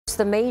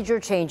the major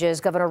changes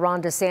Governor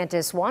Ron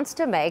DeSantis wants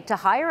to make to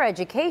higher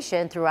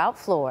education throughout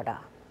Florida.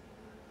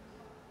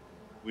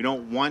 We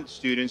don't want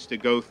students to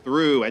go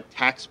through at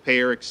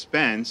taxpayer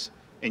expense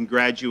and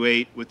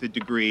graduate with a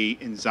degree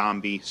in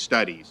zombie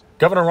studies.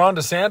 Governor Ron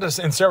DeSantis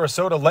in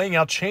Sarasota laying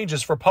out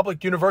changes for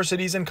public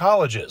universities and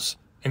colleges,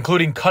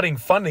 including cutting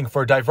funding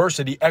for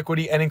diversity,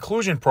 equity, and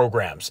inclusion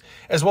programs,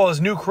 as well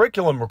as new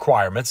curriculum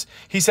requirements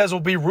he says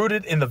will be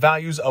rooted in the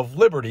values of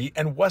liberty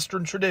and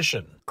Western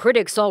tradition.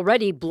 Critics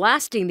already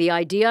blasting the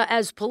idea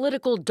as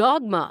political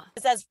dogma.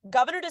 As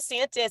Governor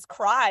DeSantis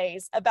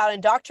cries about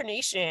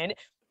indoctrination,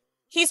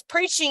 he's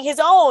preaching his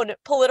own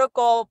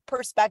political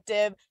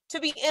perspective to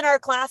be in our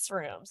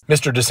classrooms.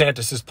 Mr.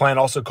 DeSantis' plan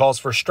also calls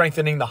for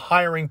strengthening the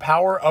hiring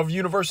power of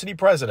university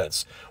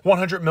presidents,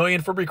 $100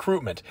 million for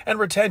recruitment and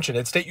retention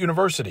at state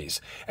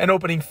universities, and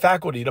opening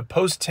faculty to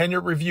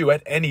post-tenure review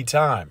at any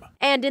time.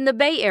 And in the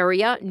Bay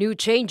Area, new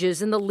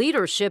changes in the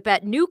leadership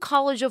at New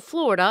College of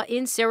Florida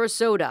in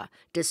Sarasota,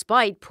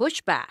 despite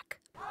pushback.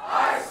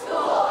 Our school,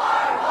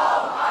 our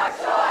home, our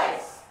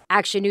choice.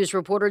 Action News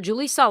reporter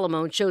Julie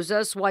Solomon shows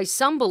us why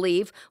some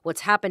believe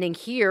what's happening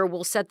here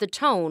will set the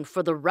tone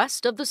for the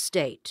rest of the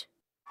state.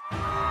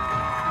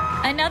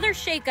 Another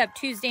shakeup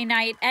Tuesday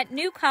night at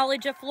New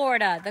College of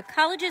Florida. The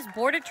college's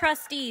Board of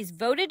Trustees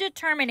voted to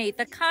terminate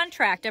the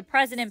contract of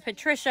President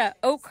Patricia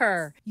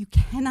Okker. You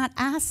cannot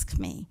ask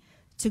me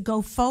to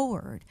go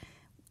forward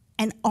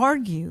and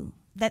argue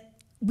that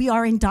we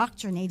are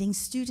indoctrinating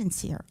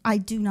students here. I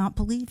do not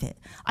believe it.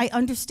 I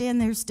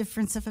understand there's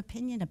difference of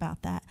opinion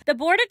about that. The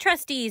Board of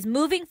Trustees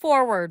moving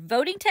forward,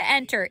 voting to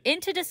enter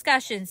into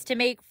discussions to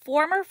make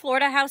former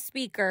Florida House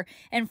Speaker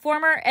and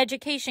former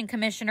Education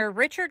Commissioner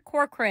Richard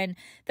Corcoran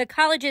the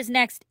college's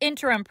next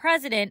interim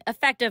president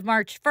effective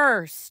March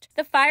 1st.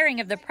 The firing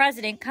of the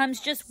president comes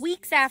just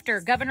weeks after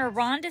Governor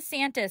Ron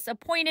DeSantis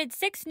appointed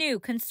 6 new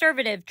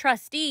conservative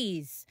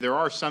trustees. There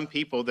are some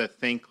people that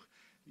think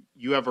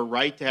you have a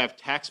right to have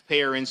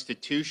taxpayer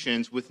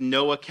institutions with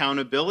no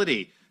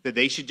accountability, that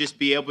they should just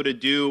be able to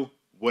do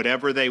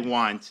whatever they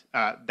want.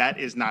 That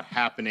is not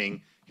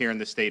happening here in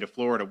the state of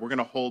Florida. We're going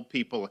to hold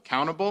people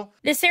accountable.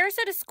 The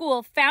Sarasota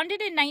school,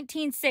 founded in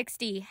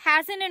 1960,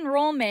 has an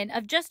enrollment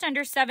of just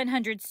under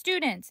 700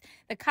 students.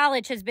 The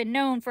college has been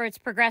known for its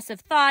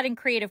progressive thought and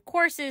creative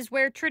courses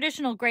where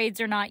traditional grades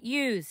are not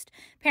used.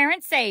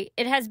 Parents say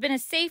it has been a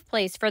safe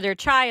place for their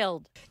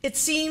child. It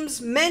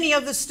seems many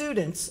of the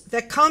students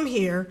that come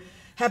here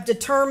have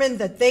determined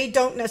that they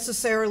don't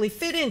necessarily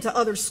fit into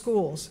other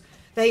schools.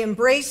 They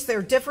embrace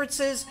their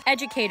differences.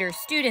 Educators,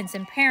 students,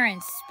 and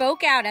parents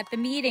spoke out at the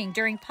meeting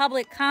during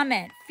public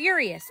comment,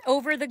 furious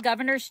over the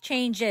governor's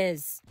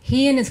changes.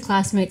 He and his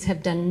classmates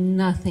have done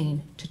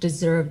nothing to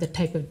deserve the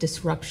type of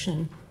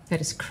disruption that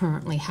is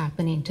currently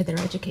happening to their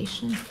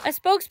education. A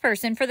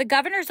spokesperson for the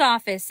governor's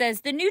office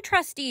says the new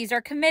trustees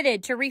are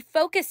committed to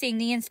refocusing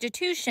the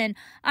institution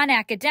on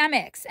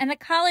academics, and the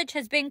college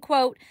has been,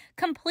 quote,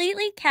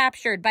 completely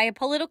captured by a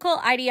political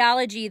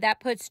ideology that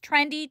puts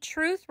trendy,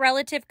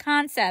 truth-relative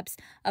concepts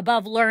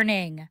above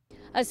learning.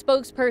 A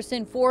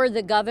spokesperson for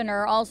the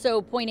governor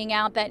also pointing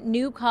out that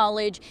New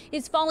College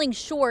is falling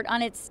short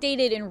on its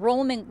stated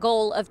enrollment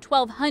goal of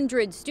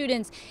 1,200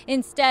 students.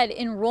 Instead,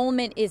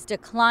 enrollment is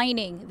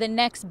declining. The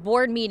next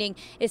board meeting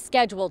is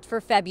scheduled for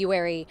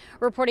February.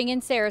 Reporting in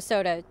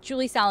Sarasota,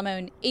 Julie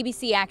Solomon,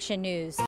 ABC Action News.